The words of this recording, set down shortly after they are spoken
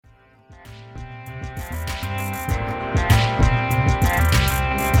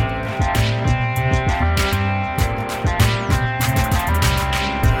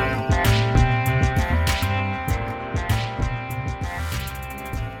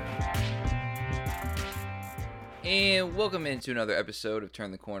And welcome into another episode of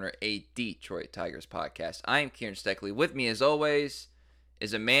Turn the Corner, a Detroit Tigers podcast. I am Kieran Steckley. With me, as always,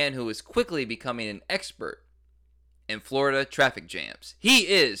 is a man who is quickly becoming an expert in Florida traffic jams. He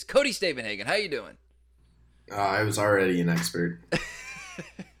is Cody Stavenhagen. How you doing? I was already an expert.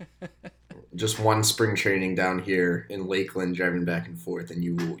 Just one spring training down here in Lakeland, driving back and forth, and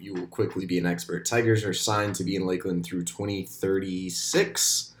you will quickly be an expert. Tigers are signed to be in Lakeland through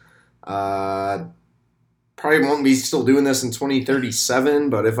 2036. Probably won't be still doing this in 2037,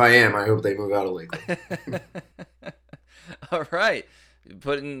 but if I am, I hope they move out of Lakeland. All right.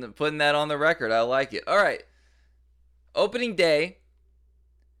 Putting that on the record. I like it. All right. Opening day.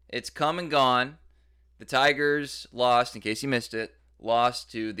 It's come and gone. The Tigers lost, in case you missed it,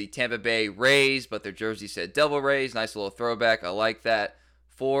 lost to the Tampa Bay Rays, but their jersey said Devil Rays. Nice little throwback. I like that.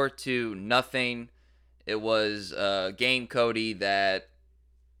 4-0. It was a game, Cody, that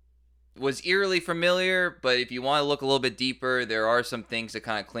was eerily familiar, but if you want to look a little bit deeper, there are some things to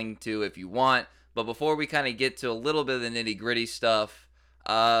kind of cling to if you want. But before we kind of get to a little bit of the nitty-gritty stuff,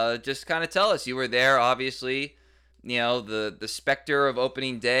 just kind of tell us. You were there, obviously. You know, the specter of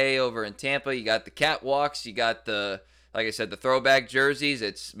opening day over in Tampa. You got the catwalks. You got like I said, the throwback jerseys.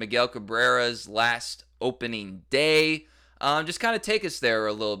 It's Miguel Cabrera's last opening day. Just kind of take us there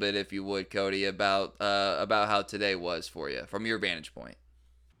a little bit, if you would, Cody, about how today was for you from your vantage point.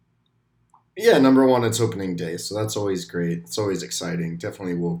 Yeah, number one, it's opening day, so that's always great. It's always exciting.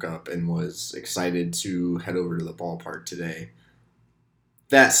 Definitely woke up and was excited to head over to the ballpark today.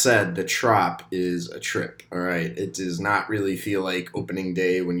 That said, the Trop is a trip, all right? It does not really feel like opening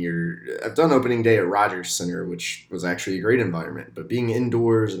day when I've done opening day at Rogers Center, which was actually a great environment, but being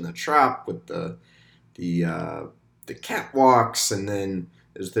indoors in the Trop with the catwalks, and then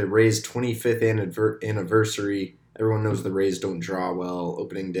there's the Rays' 25th anniversary. Everyone knows the Rays don't draw well.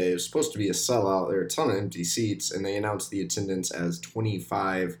 Opening day was supposed to be a sellout. There are a ton of empty seats, and they announced the attendance as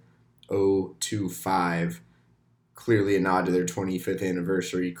 25,025. Clearly a nod to their 25th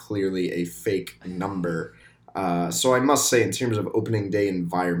anniversary. Clearly a fake number. So I must say, in terms of opening day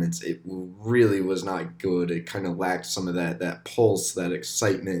environments, it really was not good. It kind of lacked some of that pulse, that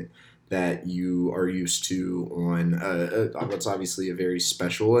excitement that you are used to on what's obviously a very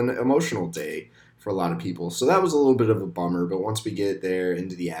special and emotional day for a lot of people. So that was a little bit of a bummer, but once we get there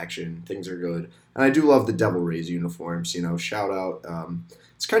into the action, things are good. And I do love the Devil Rays uniforms, shout out.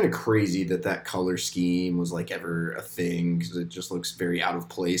 It's kind of crazy that color scheme was like ever a thing because it just looks very out of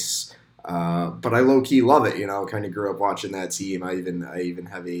place. But I low-key love it, kind of grew up watching that team. I even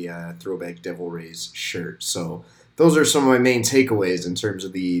have a throwback Devil Rays shirt. So those are some of my main takeaways in terms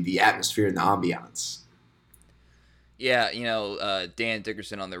of the atmosphere and the ambiance. Yeah, Dan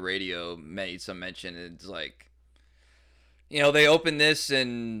Dickerson on the radio made some mention. It's like, they opened this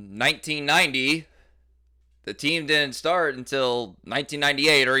in 1990. The team didn't start until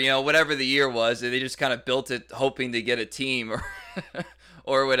 1998 or, whatever the year was. They just kind of built it hoping to get a team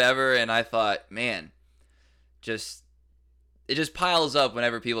or whatever. And I thought, man, it just piles up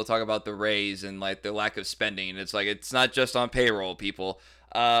whenever people talk about the Rays and like their lack of spending. It's like, it's not just on payroll, people.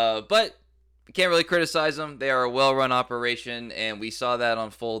 But can't really criticize them. They are a well-run operation, and we saw that on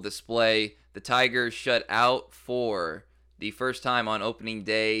full display. The Tigers shut out for the first time on opening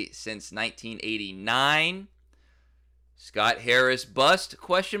day since 1989. Scott Harris bust, ?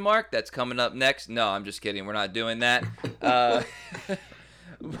 That's coming up next. No, I'm just kidding. We're not doing that. But,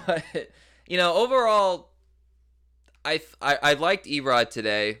 overall, I liked Erod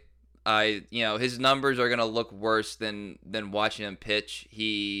today. His numbers are going to look worse than watching him pitch.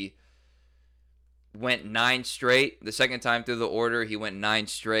 He went 9 straight. The second time through the order, he went 9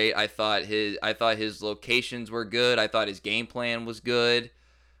 straight. I thought his locations were good. I thought his game plan was good.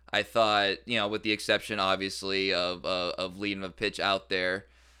 I thought, with the exception obviously of leading a pitch out there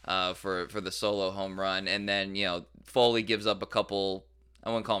for the solo home run, and then Foley gives up a couple,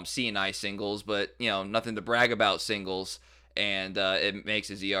 I wouldn't call them C&I singles, but nothing to brag about singles, and it makes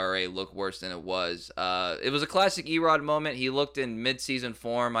his ERA look worse than it was. It was a classic Erod moment. He looked in midseason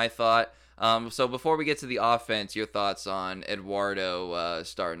form, I thought. So before we get to the offense, your thoughts on Eduardo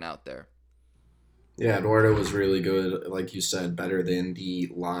starting out there? Yeah, Eduardo was really good. Like you said, better than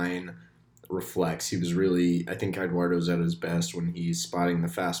the line reflects. He was really, I think Eduardo's at his best when he's spotting the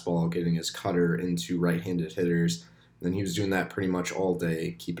fastball, getting his cutter into right-handed hitters. And he was doing that pretty much all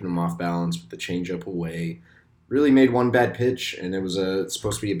day, keeping him off balance with the changeup away. Really made one bad pitch, and it was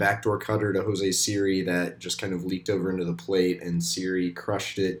supposed to be a backdoor cutter to Jose Siri that just kind of leaked over into the plate, and Siri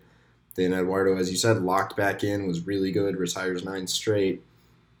crushed it. Then Eduardo, as you said, locked back in, was really good, retires 9 straight.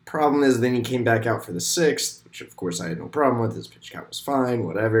 Problem is, then he came back out for the 6th, which of course I had no problem with. His pitch count was fine,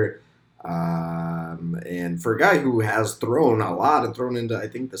 whatever. And for a guy who has thrown a lot and thrown into, I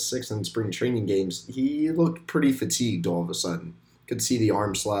think, the sixth in spring training games, he looked pretty fatigued all of a sudden. Could see the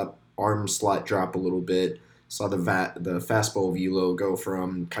arm slot drop a little bit. Saw the fastball velo go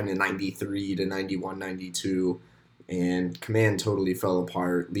from kind of 93 to 91, 92, and command totally fell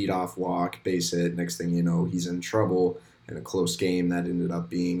apart. Leadoff walk, base hit. Next thing you know, he's in trouble in a close game that ended up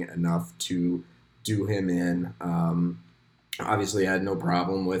being enough to do him in. Obviously, had no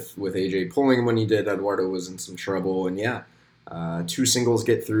problem with AJ pulling when he did. Eduardo was in some trouble, and yeah, two singles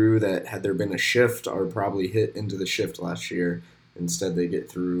get through that had there been a shift are probably hit into the shift last year. Instead, they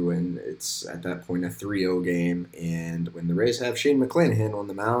get through, and it's at that point a 3-0 game. And when the Rays have Shane McClanahan on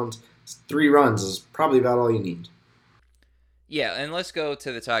the mound, 3 runs is probably about all you need. Yeah, and let's go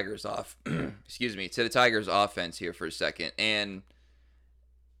to the Tigers excuse me, to the Tigers offense here for a second. And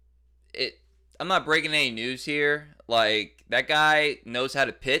I'm not breaking any news here. Like, that guy knows how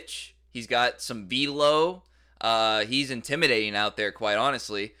to pitch. He's got some velo. He's intimidating out there, quite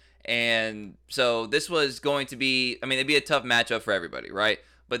honestly. And so this was going to be, I mean, it'd be a tough matchup for everybody, right?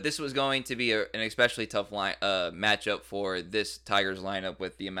 But this was going to be an especially tough matchup for this Tigers lineup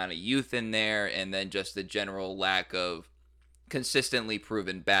with the amount of youth in there and then just the general lack of consistently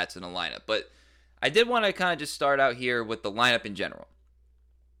proven bats in the lineup. But I did want to kind of just start out here with the lineup in general.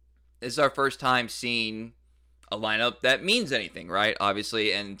 This is our first time seeing a lineup that means anything, right?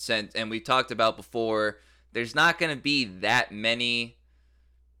 Obviously, and we talked about before, there's not going to be that many.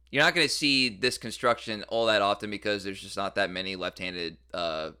 You're not going to see this construction all that often because there's just not that many left-handed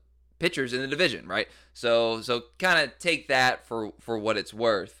pitchers in the division, right? So kind of take that for what it's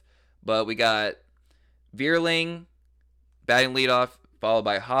worth. But we got Vierling batting leadoff, followed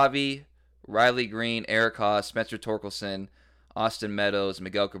by Javi, Riley Green, Eric Haas, Spencer Torkelson, Austin Meadows,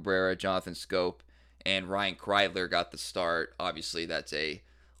 Miguel Cabrera, Jonathan Scope, and Ryan Kreidler got the start. Obviously, that's a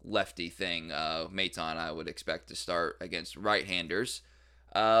lefty thing. Maton, I would expect to start against right-handers.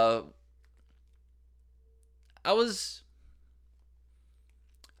 I was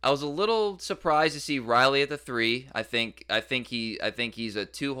a little surprised to see Riley at the 3. I think he's a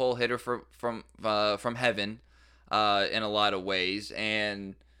 2-hole hitter from heaven in a lot of ways,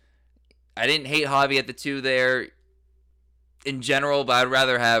 and I didn't hate Javi at the 2 there in general, but I'd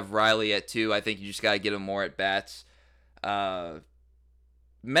rather have Riley at 2. I think you just got to get him more at bats.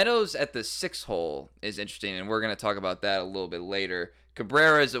 Meadows at the 6 hole is interesting, and we're going to talk about that a little bit later.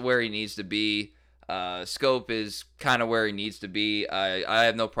 Cabrera is where he needs to be. Scope is kind of where he needs to be. I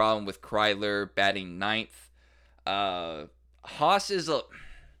have no problem with Kreidler batting 9th. Haas is a...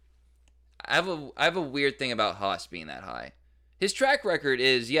 I have a weird thing about Haas being that high. His track record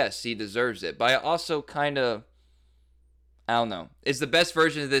is, yes, he deserves it, but I also kind of... I don't know. Is the best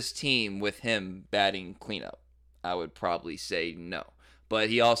version of this team with him batting cleanup? I would probably say no. But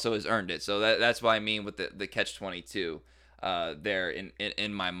he also has earned it. So that's what I mean with the catch-22 there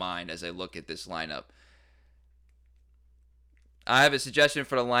in my mind as I look at this lineup. I have a suggestion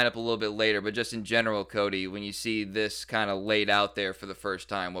for the lineup a little bit later, but just in general, Cody, when you see this kind of laid out there for the first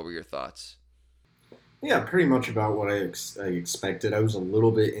time, what were your thoughts? Yeah, pretty much about what I expected. I was a little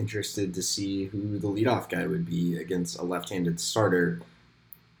bit interested to see who the leadoff guy would be against a left-handed starter.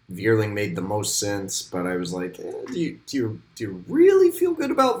 Vierling made the most sense, but I was like, do you really feel good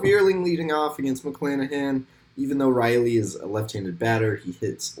about Vierling leading off against McClanahan? Even though Riley is a left-handed batter, he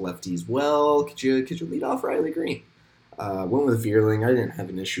hits lefties well. Could you lead off Riley Green? Went with Vierling. I didn't have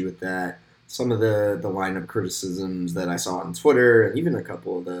an issue with that. Some of the lineup criticisms that I saw on Twitter, and even a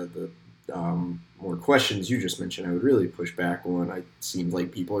couple of the more questions you just mentioned, I would really push back on. It seems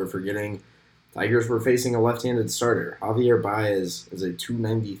like people are forgetting Tigers were facing a left-handed starter. Javier Baez is a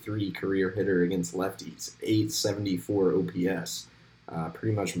 293 career hitter against lefties, 874 OPS.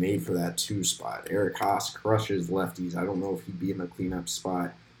 Pretty much made for that 2 spot. Eric Haas crushes lefties. I don't know if he'd be in the cleanup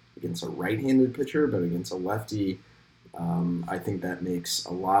spot against a right-handed pitcher, but against a lefty, I think that makes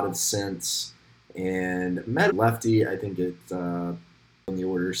a lot of sense. And lefty, I think it's on the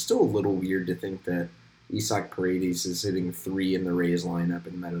order. Still a little weird to think that Isaac Paredes is hitting 3 in the Rays lineup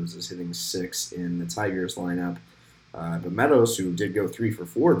and Meadows is hitting 6 in the Tigers lineup. But Meadows, who did go 3 for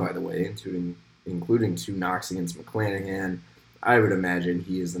 4, by the way, including 2 knocks against McClanahan, I would imagine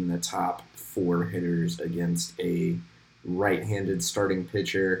he is in the top 4 hitters against a right-handed starting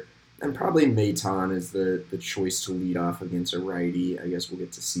pitcher. And probably Maton is the choice to lead off against a righty. I guess we'll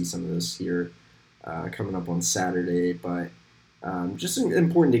get to see some of this here coming up on Saturday. But just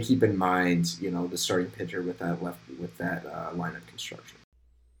important to keep in mind, the starting pitcher with that lineup construction.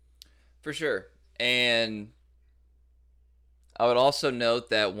 For sure. And I would also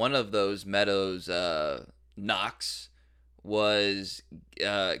note that one of those Meadows knocks was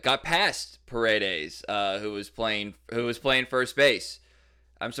got past Paredes, who was playing first base.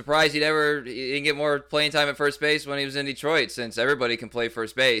 I'm surprised he didn't get more playing time at first base when he was in Detroit, since everybody can play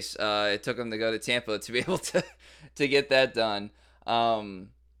first base. It took him to go to Tampa to be able to get that done.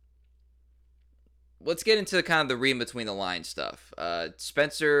 Let's get into kind of the read between the lines stuff.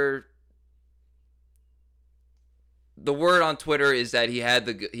 Spencer, the word on Twitter is that he had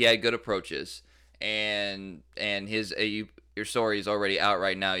good approaches, and your story is already out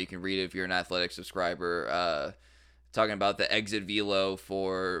right now. You can read it if you're an Athletic subscriber. Talking about the exit velo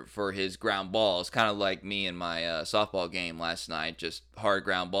for his ground balls, kind of like me in my softball game last night, just hard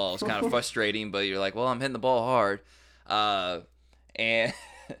ground balls, kind of frustrating, but you're like, well, I'm hitting the ball hard. And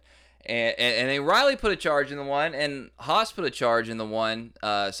then Riley put a charge in the one, and Haas put a charge in the one.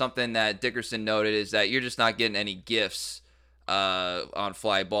 Something that Dickerson noted is that you're just not getting any gifts on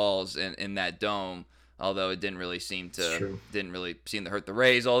fly balls in that dome, although it didn't really seem to hurt the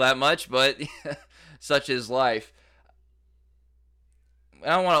Rays all that much, but such is life.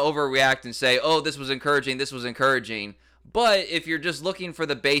 I don't want to overreact and say, oh, this was encouraging. But if you're just looking for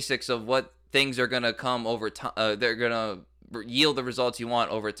the basics of what things are going to come over time, they're going to yield the results you want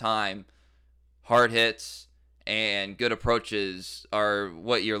over time, hard hits and good approaches are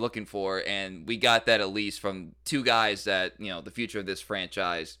what you're looking for. And we got that at least from two guys that, the future of this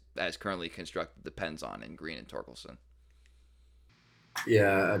franchise as currently constructed depends on, in Green and Torkelson.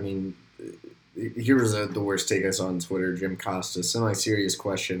 Yeah, I mean, here was the worst take I saw on Twitter. Jim Costa, semi-serious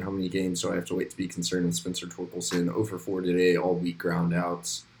question: how many games do I have to wait to be concerned with Spencer Torkelson? 0 for 4 today, all week ground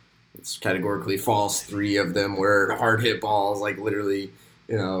outs. It's categorically false. 3 of them were hard hit balls, like literally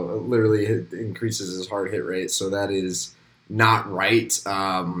increases his hard hit rate. So that is not right.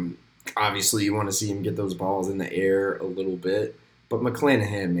 Obviously, you want to see him get those balls in the air a little bit. But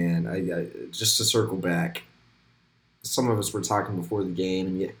McClanahan, man, I just to circle back, some of us were talking before the game,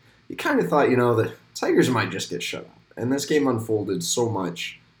 and you kind of thought, the Tigers might just get shut out. And this game unfolded so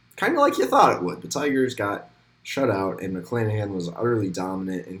much, kind of like you thought it would. The Tigers got shut out, and McClanahan was utterly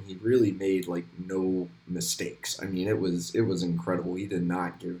dominant, and he really made, no mistakes. I mean, it was incredible. He did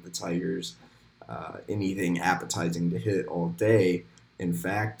not give the Tigers anything appetizing to hit all day. In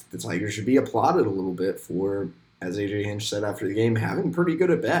fact, the Tigers should be applauded a little bit for, as A.J. Hinch said after the game, having pretty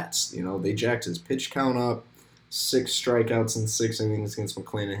good at-bats. They jacked his pitch count up. 6 strikeouts in 6 innings against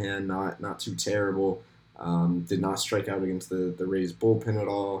McClanahan, not too terrible. Did not strike out against the Rays bullpen at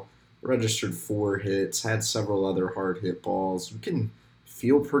all. Registered 4 hits, had several other hard hit balls. We can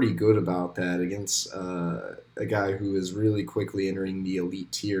feel pretty good about that against a guy who is really quickly entering the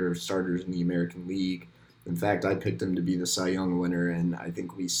elite tier of starters in the American League. In fact, I picked him to be the Cy Young winner, and I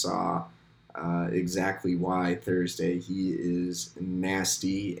think we saw exactly why Thursday. He is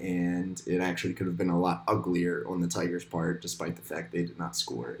nasty, and it actually could have been a lot uglier on the Tigers' part, despite the fact they did not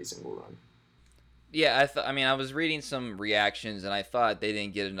score a single run. Yeah, I was reading some reactions, and I thought they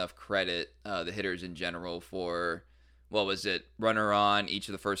didn't get enough credit, the hitters in general, for, what was it, runner on each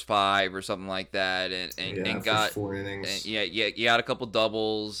of the first 5 or something like that, and got 4 innings. You got a couple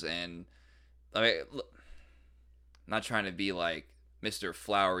doubles, and I'm not trying to be like Mr.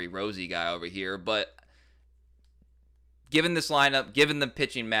 Flowery Rosy guy over here, but given this lineup, given the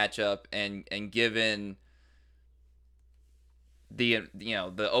pitching matchup, and given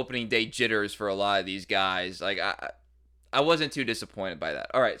the opening day jitters for a lot of these guys, I wasn't too disappointed by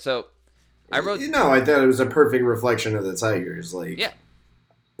that. All right, so I wrote. I thought it was a perfect reflection of the Tigers.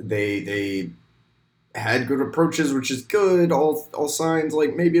 They had good approaches, which is good. All signs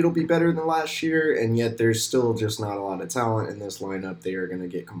maybe it'll be better than last year, and yet there's still just not a lot of talent in this lineup. They are going to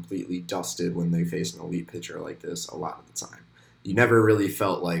get completely dusted when they face an elite pitcher like this a lot of the time. You never really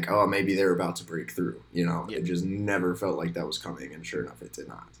felt like, oh, maybe they're about to break through. It just never felt like that was coming, and sure enough, it did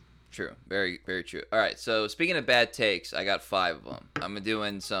not. True. Very, very true. All right, so speaking of bad takes, I got 5 of them. I'm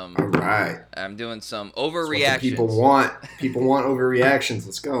doing some. All right. I'm doing some overreactions. People want overreactions.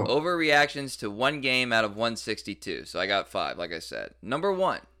 Let's go. Overreactions to one game out of 162. So I got 5, like I said. Number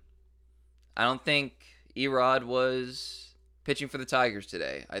 1, I don't think Erod was pitching for the Tigers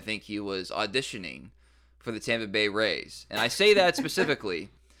today. I think he was auditioning for the Tampa Bay Rays. And I say that specifically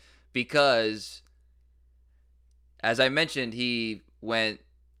because, as I mentioned, he went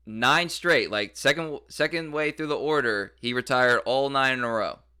 9 straight, second way through the order, he retired all 9 in a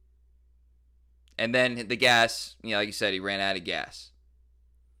row. And then the gas, like you said, he ran out of gas.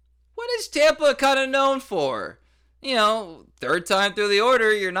 What is Tampa kind of known for? 3rd time through the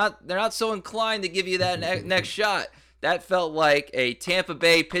order, they're not so inclined to give you that next shot. That felt like a Tampa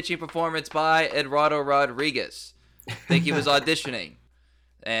Bay pitching performance by Eduardo Rodriguez. I think he was auditioning.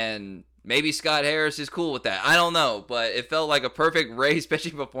 And Maybe Scott Harris is cool with that. I don't know, but it felt like a perfect Rays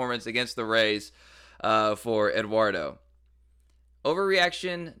pitching performance against the Rays for Eduardo.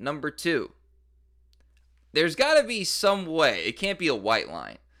 Overreaction number 2. There's got to be some way. It can't be a white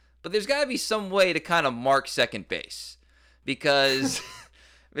line, but there's got to be some way to kind of mark second base because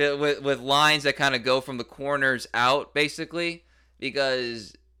with lines that kind of go from the corners out, basically,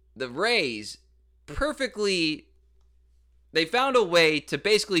 because the Rays perfectly, they found a way to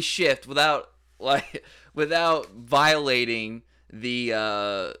basically shift without violating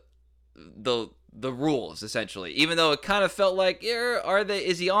the rules, essentially. Even though it kind of felt like,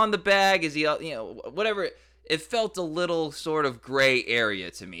 is he on the bag? Is he, whatever. It felt a little sort of gray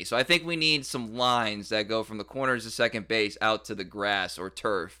area to me. So I think we need some lines that go from the corners of second base out to the grass or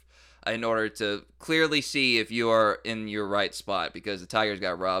turf in order to clearly see if you are in your right spot, because the Tigers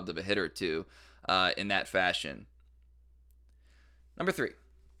got robbed of a hit or two in that fashion. Number 3.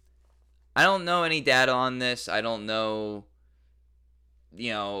 I don't know any data on this. I don't know,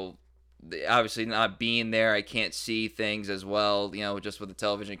 obviously not being there, I can't see things as well, just with the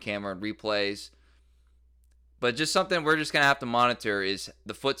television camera and replays. But just something we're just going to have to monitor is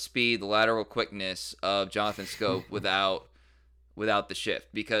the foot speed, the lateral quickness of Jonathan Scope without the shift,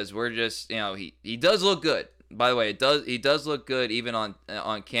 because we're just, he does look good. By the way, he does look good even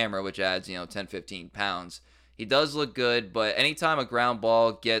on camera, which adds, 10, 15 pounds. He does look good, but anytime a ground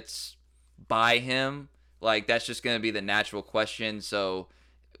ball gets by him, like, that's just going to be the natural question. So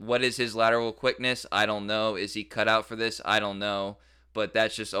what is his lateral quickness? I don't know. Is he cut out for this? I don't know. But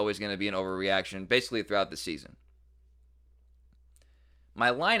that's just always going to be an overreaction basically throughout the season.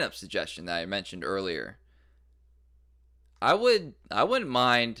 My lineup suggestion that I mentioned earlier, I wouldn't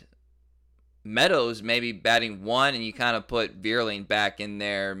mind Meadows maybe batting 1, and you kind of put Vierling back in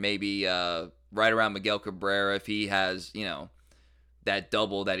there, maybe right around Miguel Cabrera if he has, that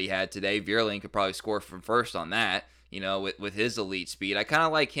double that he had today. Vierling could probably score from first on that, with his elite speed. I kind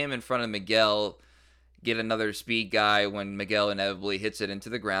of like him in front of Miguel. Get another speed guy when Miguel inevitably hits it into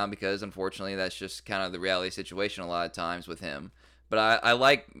the ground, because unfortunately that's just kind of the reality situation a lot of times with him. But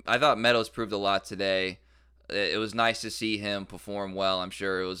I thought Meadows proved a lot today. It was nice to see him perform well. I'm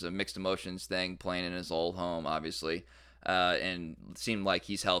sure it was a mixed emotions thing, playing in his old home, obviously, and seemed like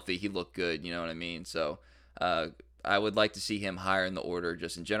he's healthy. He looked good, you know what I mean? So I would like to see him higher in the order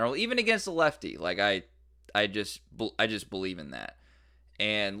just in general, even against the lefty. Like I just believe in that.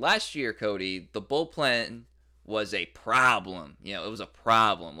 And last year, Cody, the bullpen was a problem. It was a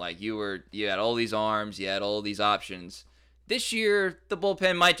problem. Like, you had all these arms, you had all these options. This year, the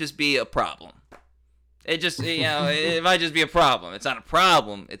bullpen might just be a problem. It just, it might just be a problem. It's not a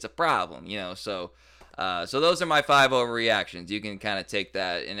problem. It's a problem, So those are my 5 overreactions. You can kind of take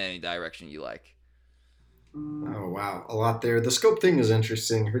that in any direction you like. Oh, wow. A lot there. The Scope thing is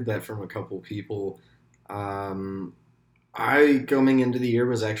interesting. Heard that from a couple people. I, going into the year,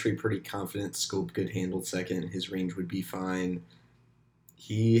 was actually pretty confident Scope could handle second. His range would be fine.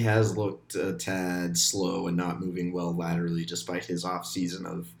 He has looked a tad slow and not moving well laterally, despite his off-season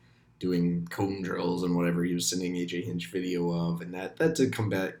of doing cone drills and whatever he was sending AJ Hinch video of. And that did come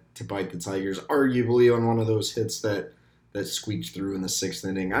back to bite the Tigers, arguably on one of those hits that squeaked through in the 6th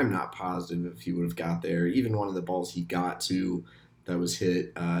inning. I'm not positive if he would have got there. Even one of the balls he got to that was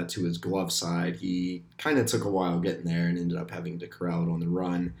hit to his glove side, he kind of took a while getting there and ended up having to corral it on the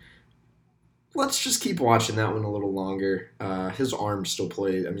run. Let's just keep watching that one a little longer. His arm still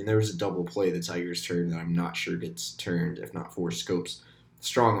played. I mean, there was a double play the Tigers turned that I'm not sure gets turned, if not for Scope's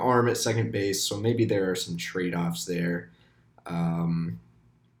strong arm at second base, so maybe there are some trade-offs there.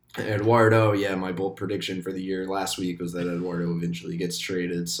 Eduardo, my bold prediction for the year last week was that Eduardo eventually gets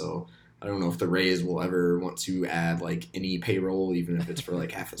traded, so I don't know if the Rays will ever want to add like any payroll, even if it's for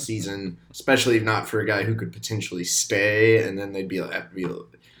like half a season, especially not for a guy who could potentially stay. And then they'd be like, I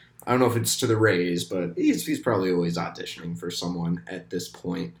don't know if it's to the Rays, but he's probably always auditioning for someone at this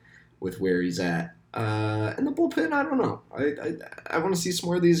point with where he's at. And the bullpen, I don't know. I want to see some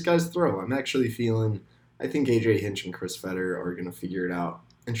more of these guys throw. I'm actually feeling, I think AJ Hinch and Chris Fetter are going to figure it out.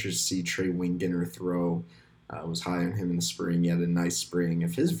 Interested to see Trey Wingener throw. Was high on him in the spring. He had a nice spring.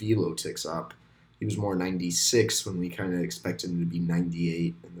 If his velo ticks up, he was more 96 when we kind of expected him to be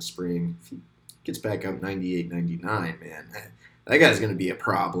 98 in the spring. If he gets back up 98, 99, man, that guy's going to be a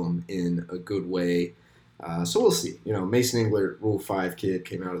problem in a good way. So we'll see. Mason Englert, Rule 5 kid,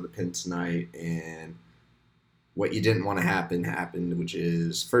 came out of the pen tonight, and what you didn't want to happen happened, which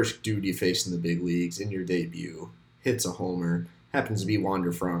is first dude you face in the big leagues in your debut, hits a homer, happens to be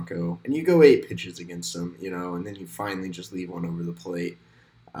Wander Franco, and you go 8 pitches against him, and then you finally just leave one over the plate.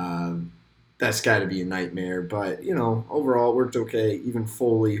 that's got to be a nightmare. But, overall it worked okay. Even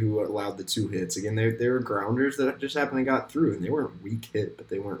Foley, who allowed the 2 hits, again, they were grounders that just happened to got through, and they weren't weak hit, but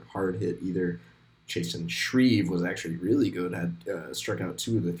they weren't hard hit either. Chasen Shreve was actually really good, had struck out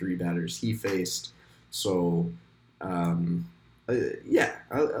 2 of the 3 batters he faced. So, yeah,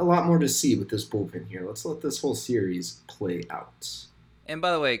 a lot more to see with this bullpen here. Let's let this whole series play out. And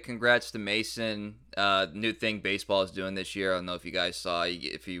by the way, congrats to Mason. New thing baseball is doing this year. I don't know if you guys saw.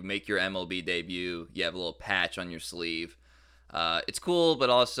 If you make your MLB debut, you have a little patch on your sleeve. It's cool, but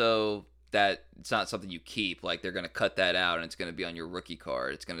also that it's not something you keep. Like, they're going to cut that out, and it's going to be on your rookie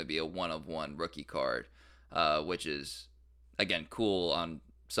card. It's going to be a 1-of-1 rookie card, which is, again, cool on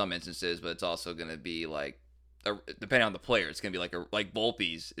some instances, but it's also going to be like, depending on the player, it's going to be like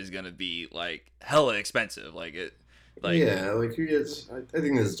Volpe's is going to be like hella expensive. I think it's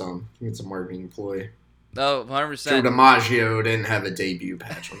dumb. I think it's a marketing ploy. Oh, 100%. Joe DiMaggio didn't have a debut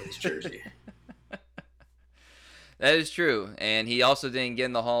patch on his jersey. That is true, and he also didn't get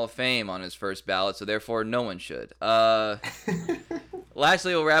in the Hall of Fame on his first ballot, so therefore no one should. Lastly,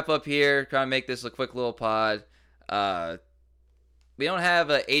 we'll wrap up here, try and make this a quick little pod. We don't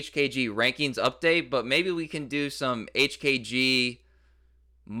have a HKG rankings update, but maybe we can do some HKG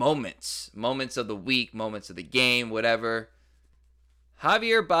moments of the week, moments of the game, whatever.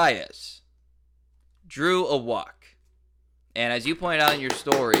 Javier Baez drew a walk, and as you pointed out in your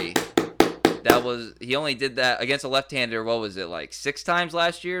story, he only did that against a left-hander. What was it, like 6 times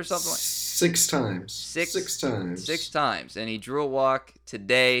last year or something? 6 times. 6 times. 6 times, and he drew a walk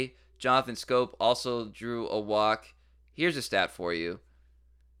today. Jonathan Scope also drew a walk. Here's a stat for you.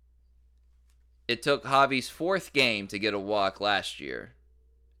 It took Javi's 4th game to get a walk last year,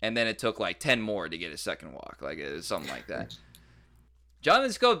 and then it took like 10 more to get his 2nd walk. Like, it was something like that.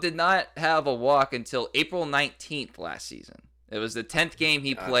 Jonathan Scope did not have a walk until April 19th last season. It was the 10th game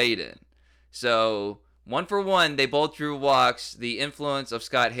he played in. So, 1 for 1, they both drew walks. The influence of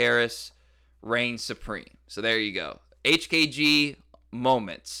Scott Harris reigns supreme. So there you go. HKG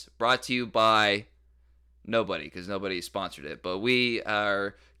moments brought to you by nobody, because nobody sponsored it. But we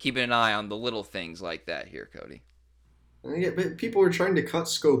are keeping an eye on the little things like that here, Cody. Yeah, but people were trying to cut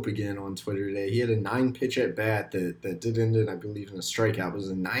Scope again on Twitter today. He had a 9-pitch at bat that did end in, I believe, in a strikeout. It was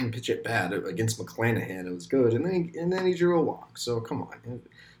a 9-pitch at bat against McClanahan. It was good, and then he drew a walk. So come on.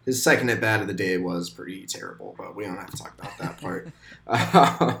 His 2nd at bat of the day was pretty terrible, but we don't have to talk about that part.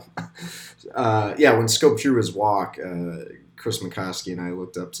 When Scope drew his walk, Chris McCoskey and I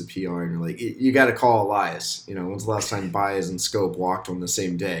looked up to PR and were like, you got to call Elias. When's the last time Baez and Scope walked on the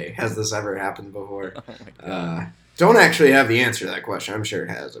same day? Has this ever happened before? Oh my God. Don't actually have the answer to that question. I'm sure it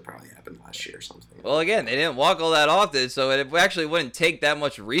has. It probably happened last year or something. Well, again, they didn't walk all that often, so it actually wouldn't take that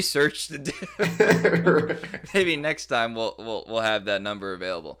much research to do. Maybe next time we'll have that number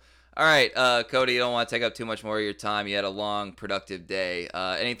available. All right, Cody, you don't want to take up too much more of your time. You had a long, productive day.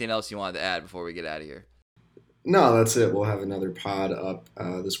 Anything else you wanted to add before we get out of here? No, that's it. We'll have another pod up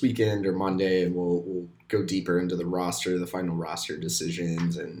this weekend or Monday, and we'll go deeper into the roster, the final roster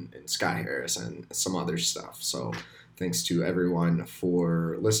decisions, and Scott Harris and some other stuff. So thanks to everyone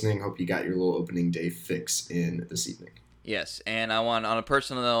for listening. Hope you got your little opening day fix in this evening. Yes, and on a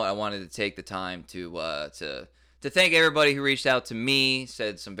personal note, I wanted to take the time to thank everybody who reached out to me,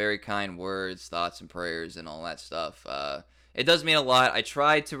 said some very kind words, thoughts and prayers, and all that stuff. It does mean a lot. I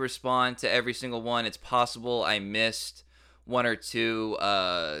tried to respond to every single one. It's possible I missed 1 or 2.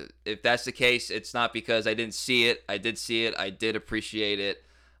 If that's the case, it's not because I didn't see it. I did see it. I did appreciate it.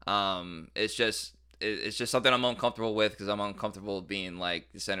 It's just something I'm uncomfortable with, because I'm uncomfortable being like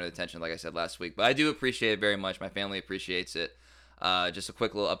the center of attention, like I said last week. But I do appreciate it very much. My family appreciates it. Just a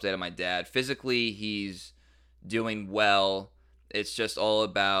quick little update on my dad. Physically, he's doing well. It's just all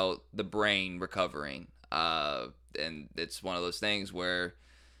about the brain recovering. And it's one of those things where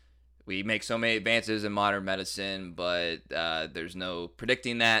we make so many advances in modern medicine, but there's no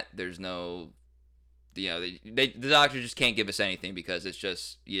predicting that. There's no, the doctor just can't give us anything, because it's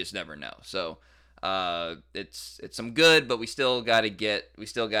just, you just never know. So it's some good, but we still got to get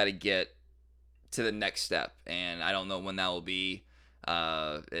to the next step, and I don't know when that will be.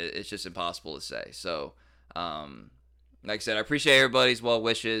 It's just impossible to say. So like I said, I appreciate everybody's well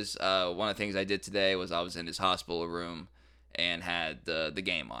wishes. One of the things I did today was I was in his hospital room and had the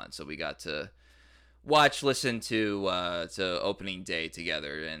game on, so we got to listen to opening day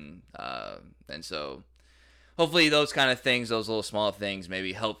together, and so hopefully those kind of things, those little small things,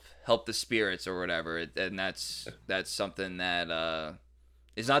 maybe help the spirits or whatever. And that's something that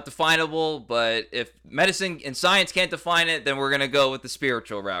is not definable, but if medicine and science can't define it, then we're gonna go with the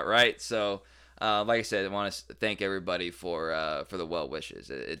spiritual route, right? So. Like I said, I want to thank everybody for the well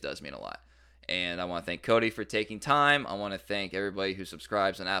wishes. It does mean a lot. And I want to thank Cody for taking time. I want to thank everybody who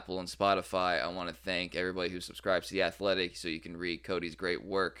subscribes on Apple and Spotify. I want to thank everybody who subscribes to The Athletic so you can read Cody's great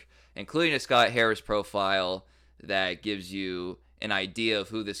work, including a Scott Harris profile that gives you an idea of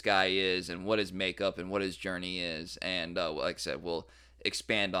who this guy is and what his makeup and what his journey is. And like I said, we'll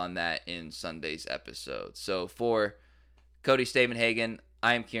expand on that in Sunday's episode. So for Cody Stavenhagen,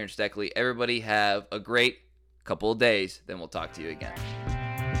 I am Kieran Steckley. Everybody have a great couple of days. Then we'll talk to you again.